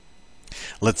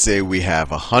let's say we have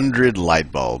 100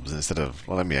 light bulbs instead of,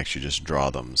 well, let me actually just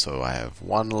draw them. So I have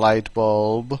one light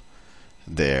bulb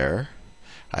there.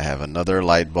 I have another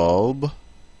light bulb.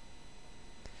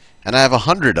 And I have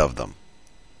 100 of them.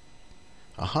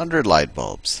 100 light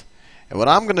bulbs. And what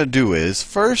I'm going to do is,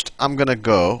 first I'm going to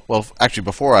go, well, actually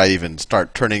before I even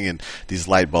start turning in these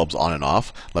light bulbs on and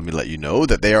off, let me let you know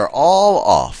that they are all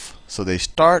off. So they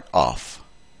start off.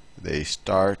 They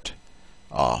start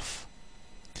off.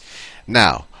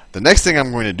 Now, the next thing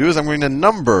I'm going to do is I'm going to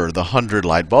number the 100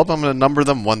 light bulb. I'm going to number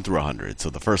them 1 through 100. So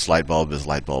the first light bulb is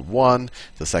light bulb 1.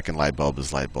 The second light bulb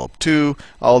is light bulb 2,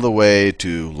 all the way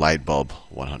to light bulb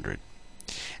 100.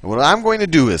 And what I'm going to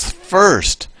do is,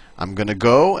 first, I'm going to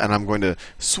go and I'm going to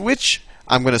switch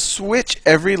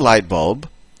every light bulb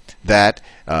that,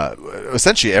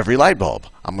 essentially every light bulb.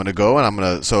 I'm going to go and I'm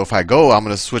going to, so if I go, I'm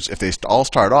going to switch, if they all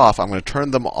start off, I'm going to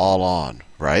turn them all on,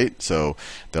 right? So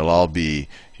they'll all be,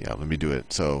 let me do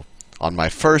it. So on my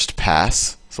first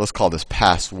pass, so let's call this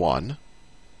pass 1.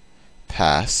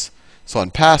 Pass. So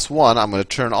on pass 1, I'm going to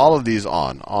turn all of these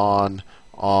on. On.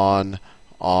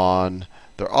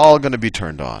 They're all going to be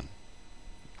turned on.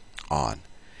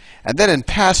 And then in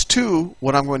pass 2,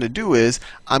 what I'm going to do is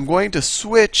I'm going to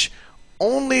switch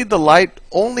only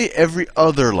every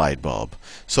other light bulb.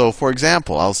 So for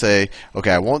example, I'll say,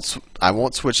 okay, I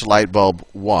won't switch light bulb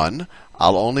 1.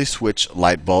 I'll only switch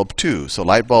light bulb 2. So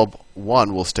light bulb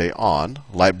 1 will stay on.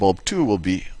 Light bulb 2 will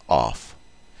be off.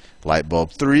 Light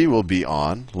bulb 3 will be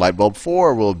on. Light bulb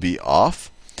 4 will be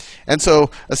off. And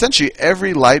so essentially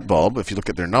every light bulb, if you look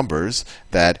at their numbers,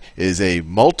 that is a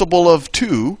multiple of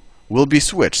 2 will be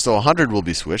switched. So 100 will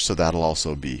be switched, so that'll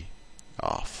also be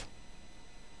off.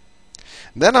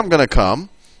 Then I'm going to come,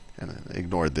 and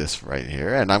ignore this right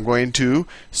here, and I'm going to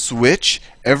switch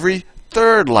every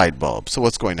third light bulb. So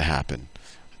what's going to happen?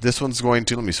 This one's going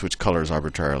to, let me switch colors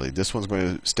arbitrarily. This one's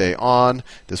going to stay on,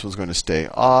 this one's going to stay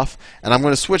off, and I'm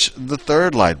going to switch the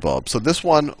third light bulb. So this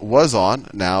one was on,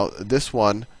 now this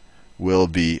one will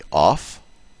be off.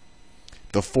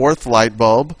 The fourth light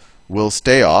bulb will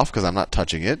stay off because I'm not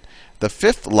touching it. The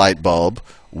fifth light bulb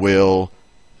will,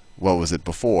 what was it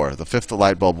before? The fifth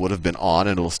light bulb would have been on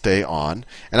and it'll stay on.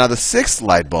 And now the sixth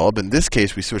light bulb, in this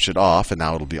case we switch it off and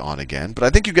now it'll be on again. But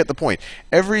I think you get the point.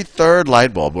 Every third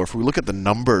light bulb, or if we look at the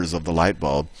numbers of the light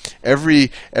bulb, every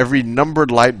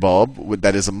numbered light bulb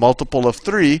that is a multiple of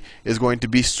 3 is going to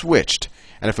be switched.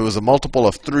 And if it was a multiple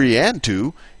of 3 and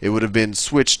 2, it would have been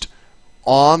switched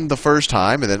on the first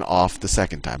time and then off the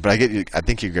second time. But I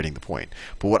think you're getting the point.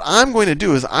 But what I'm going to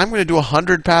do is I'm going to do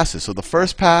 100 passes. So the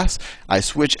first pass, I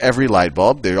switch every light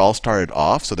bulb. They all started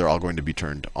off, so they're all going to be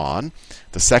turned on.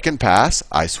 The second pass,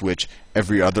 I switch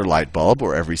every other light bulb,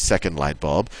 or every second light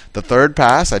bulb. The third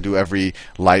pass, I do every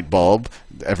light bulb,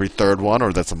 every third one,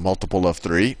 or that's a multiple of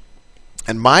 3.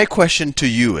 And my question to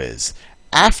you is,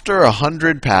 after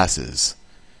 100 passes,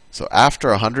 so after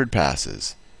 100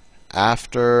 passes,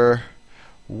 after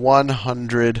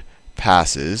 100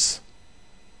 passes,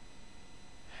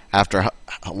 after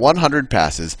 100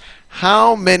 passes,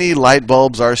 how many light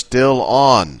bulbs are still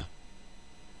on?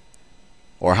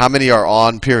 Or how many are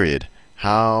on, period?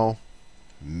 How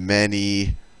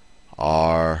many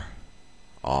are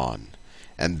on?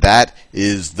 And that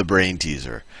is the brain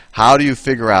teaser. How do you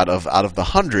figure out of the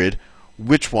 100,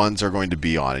 which ones are going to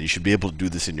be on? And you should be able to do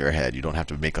this in your head. You don't have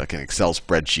to make like an Excel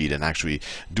spreadsheet and actually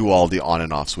do all the on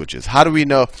and off switches. How do we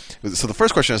know? So the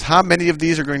first question is, how many of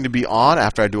these are going to be on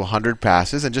after I do 100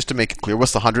 passes? And just to make it clear,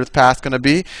 what's the 100th pass going to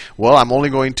be? Well, I'm only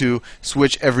going to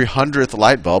switch every 100th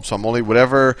light bulb. So I'm only,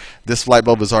 whatever this light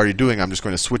bulb is already doing, I'm just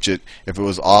going to switch it. If it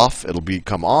was off, it'll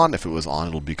become on. If it was on,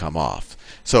 it'll become off.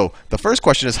 So the first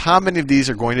question is, how many of these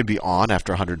are going to be on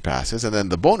after 100 passes? And then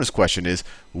the bonus question is,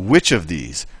 which of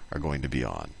these are going to be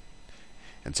on?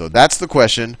 And so that's the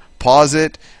question. Pause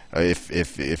it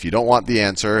if you don't want the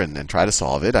answer, and then try to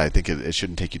solve it. I think it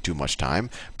shouldn't take you too much time.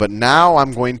 But now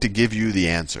I'm going to give you the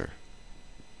answer.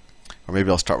 Or maybe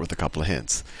I'll start with a couple of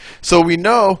hints. So we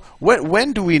know,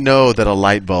 when do we know that a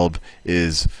light bulb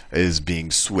is being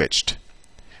switched?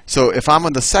 So if I'm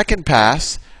on the second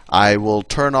pass, I will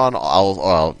turn on,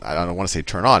 I don't want to say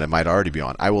turn on, it might already be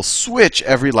on. I will switch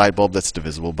every light bulb that's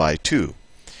divisible by 2.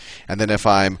 And then if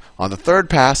I'm on the third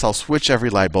pass, I'll switch every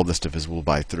light bulb that's divisible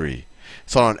by 3.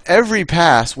 So on every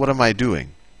pass, what am I doing?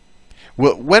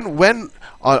 Well,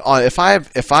 if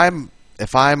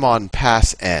I'm on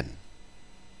pass n,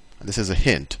 and this is a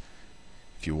hint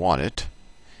if you want it.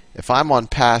 If I'm on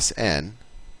pass n,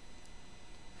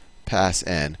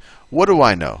 what do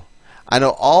I know? I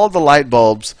know all the light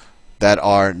bulbs that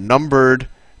are numbered,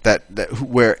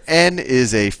 where n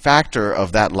is a factor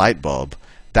of that light bulb,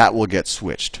 that will get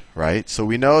switched, right? So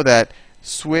we know that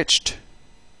switched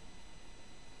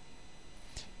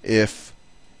if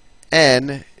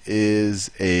n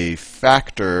is a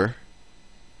factor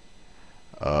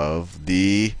of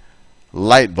the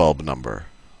light bulb number.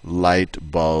 Light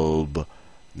bulb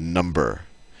number.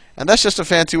 And that's just a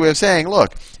fancy way of saying,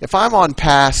 look, if I'm on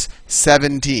pass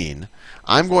 17,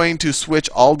 I'm going to switch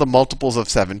all the multiples of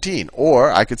 17.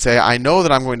 Or I could say, I know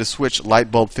that I'm going to switch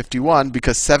light bulb 51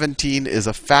 because 17 is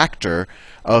a factor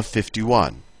of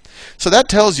 51. So that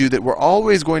tells you that we're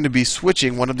always going to be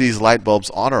switching one of these light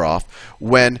bulbs on or off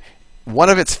when one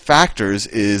of its factors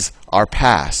is our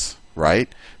pass, right?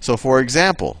 So for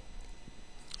example,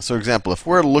 if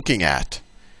we're looking at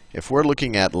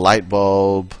light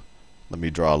bulb, let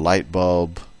me draw light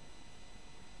bulb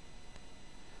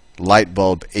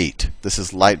 8. This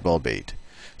is light bulb 8.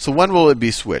 So when will it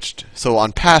be switched? So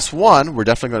on pass 1, we're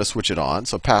definitely going to switch it on.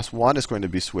 So pass 1 is going to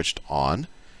be switched on.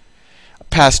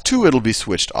 Pass 2, it'll be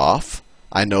switched off.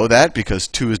 I know that because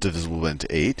 2 is divisible into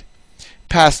 8.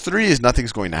 Pass 3 is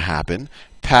nothing's going to happen.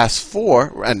 Pass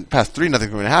 4, and pass 3,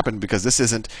 nothing's going to happen because this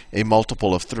isn't a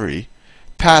multiple of 3.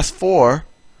 Pass 4,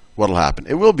 what'll happen?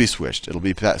 It will be switched. It'll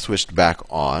be switched back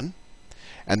on.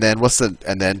 And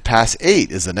then pass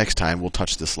 8 is the next time we'll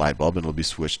touch this light bulb, and it'll be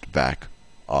switched back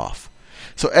off.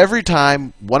 So every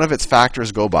time one of its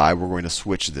factors go by, we're going to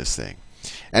switch this thing.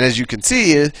 And as you can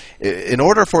see, in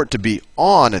order for it to be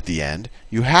on at the end,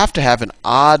 you have to have an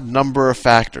odd number of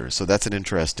factors. So that's an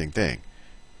interesting thing.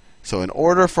 So in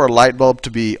order for a light bulb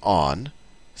to be on,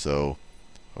 so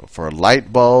for a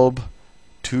light bulb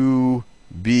to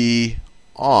be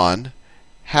on,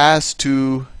 has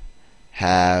to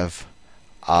have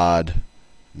odd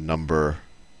number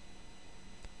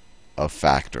of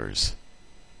factors.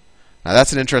 Now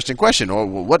that's an interesting question.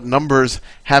 What numbers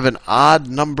have an odd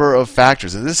number of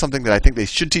factors? And this is something that I think they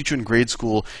should teach you in grade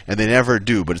school, and they never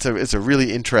do. But it's a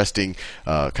really interesting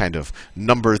kind of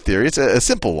number theory. It's a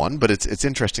simple one, but it's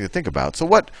interesting to think about. So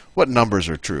what numbers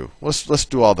are true? Let's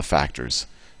do all the factors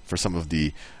for some of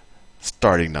the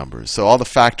starting numbers. So all the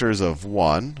factors of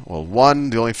 1. Well, 1,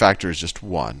 the only factor is just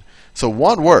 1. So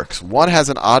 1 works. 1 has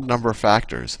an odd number of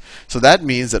factors. So that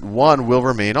means that 1 will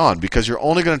remain on because you're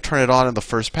only going to turn it on in the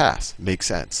first pass. Makes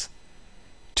sense.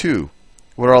 2.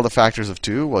 What are all the factors of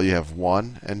 2? Well, you have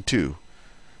 1 and 2.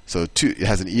 So 2, it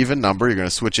has an even number. You're going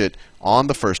to switch it on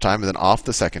the first time and then off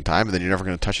the second time, and then you're never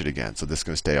going to touch it again. So this is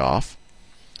going to stay off.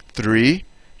 3,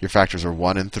 your factors are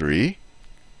 1 and 3.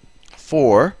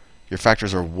 4, your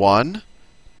factors are 1,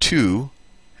 2,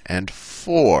 and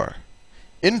 4.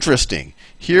 Interesting.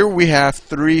 Here we have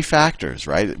 3 factors,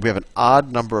 right? We have an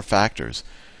odd number of factors.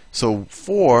 So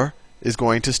 4 is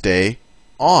going to stay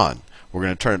on. We're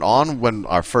going to turn it on when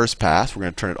our first pass. We're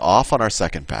going to turn it off on our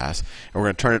second pass. And we're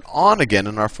going to turn it on again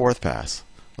in our fourth pass.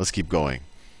 Let's keep going.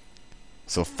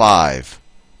 So 5.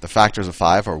 The factors of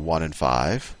 5 are 1 and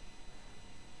 5.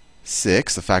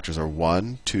 6. The factors are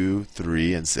 1, 2,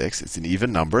 3, and 6. It's an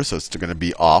even number, so it's going to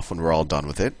be off when we're all done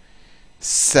with it.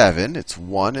 7. It's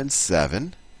 1 and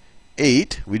 7.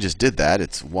 8. We just did that.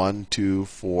 It's 1, 2,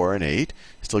 4, and 8.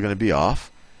 Still going to be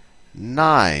off.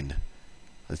 9.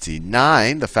 Let's see.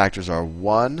 9. The factors are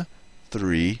 1,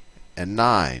 3, and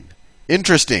 9.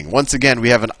 Interesting. Once again, we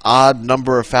have an odd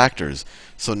number of factors.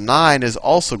 So 9 is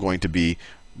also going to be,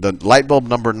 the light bulb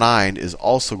number 9 is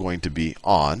also going to be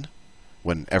on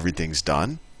when everything's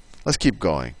done. Let's keep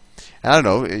going. And I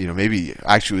don't know, maybe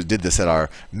I actually did this at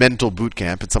our mental boot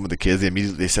camp, and some of the kids,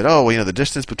 they said, oh, well, the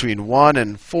distance between 1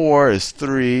 and 4 is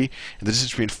 3, and the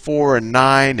distance between 4 and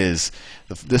 9 is,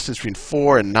 the distance between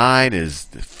 4 and 9 is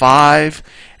 5,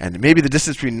 and maybe the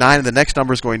distance between 9 and the next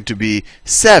number is going to be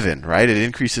 7, right? It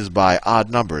increases by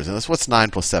odd numbers. And what's 9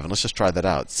 plus 7? Let's just try that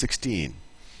out. 16.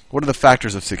 What are the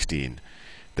factors of 16?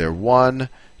 They're 1,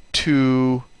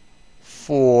 2,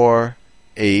 4,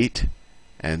 8,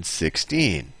 and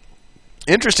 16.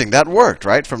 Interesting, that worked,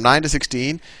 right? From 9 to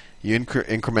 16, you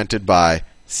incremented by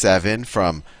 7.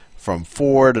 From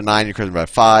 4 to 9, you incremented by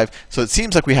 5. So it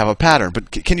seems like we have a pattern.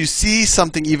 But can you see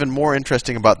something even more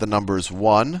interesting about the numbers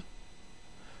 1,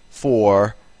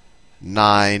 4,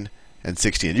 9, and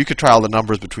 16? You could try all the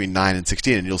numbers between 9 and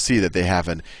 16, and you'll see that they have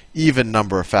an even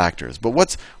number of factors. But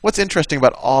what's interesting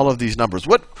about all of these numbers?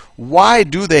 Why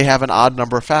do they have an odd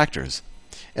number of factors?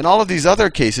 In all of these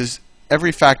other cases,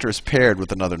 every factor is paired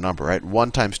with another number, right?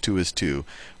 1 times 2 is 2.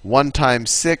 1 times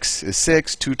 6 is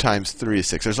 6. 2 times 3 is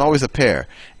 6. There's always a pair,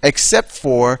 except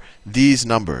for these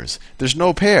numbers. There's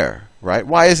no pair, right?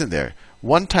 Why isn't there?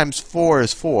 1 times 4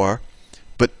 is 4,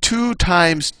 but 2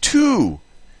 times 2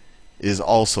 is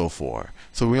also 4.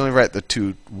 So we only write the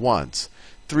 2 once.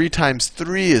 3 times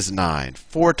 3 is 9.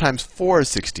 4 times 4 is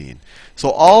 16.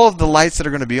 So all of the lights that are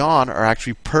going to be on are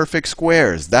actually perfect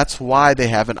squares. That's why they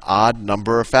have an odd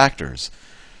number of factors.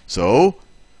 So,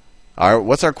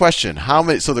 what's our question? How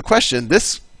many? So the question,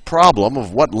 this problem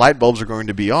of what light bulbs are going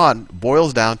to be on,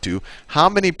 boils down to how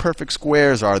many perfect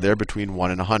squares are there between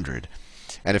 1 and 100.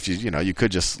 And if you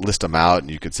could just list them out,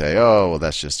 and you could say, oh, well,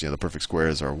 that's just, the perfect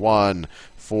squares are 1,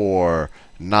 4,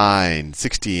 9,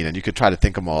 16, and you could try to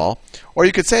think them all. Or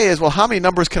you could say well, how many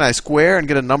numbers can I square and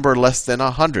get a number less than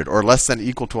 100, or less than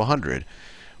equal to 100?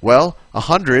 Well,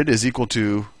 100 is equal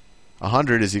to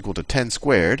 10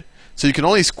 squared. So you can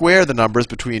only square the numbers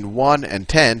between 1 and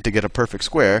 10 to get a perfect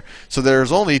square. So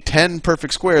there's only 10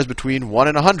 perfect squares between 1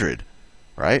 and 100,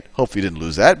 right? Hopefully you didn't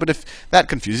lose that. But if that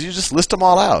confuses you, just list them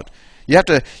all out. You have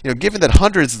to, given that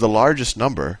hundreds is the largest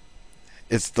number,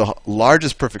 it's the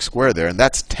largest perfect square there, and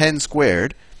that's 10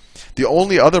 squared. The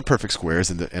only other perfect squares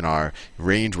in our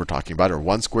range we're talking about are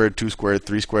 1 squared, 2 squared,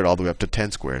 3 squared, all the way up to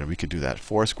 10 squared. And we could do that.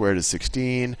 4 squared is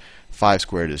 16, 5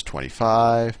 squared is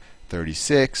 25,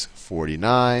 36,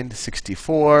 49,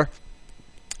 64,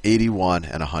 81,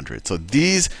 and 100. So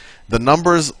the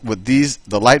numbers with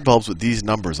the light bulbs with these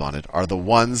numbers on it are the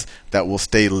ones that will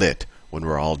stay lit when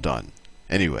we're all done.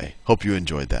 Anyway, hope you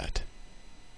enjoyed that.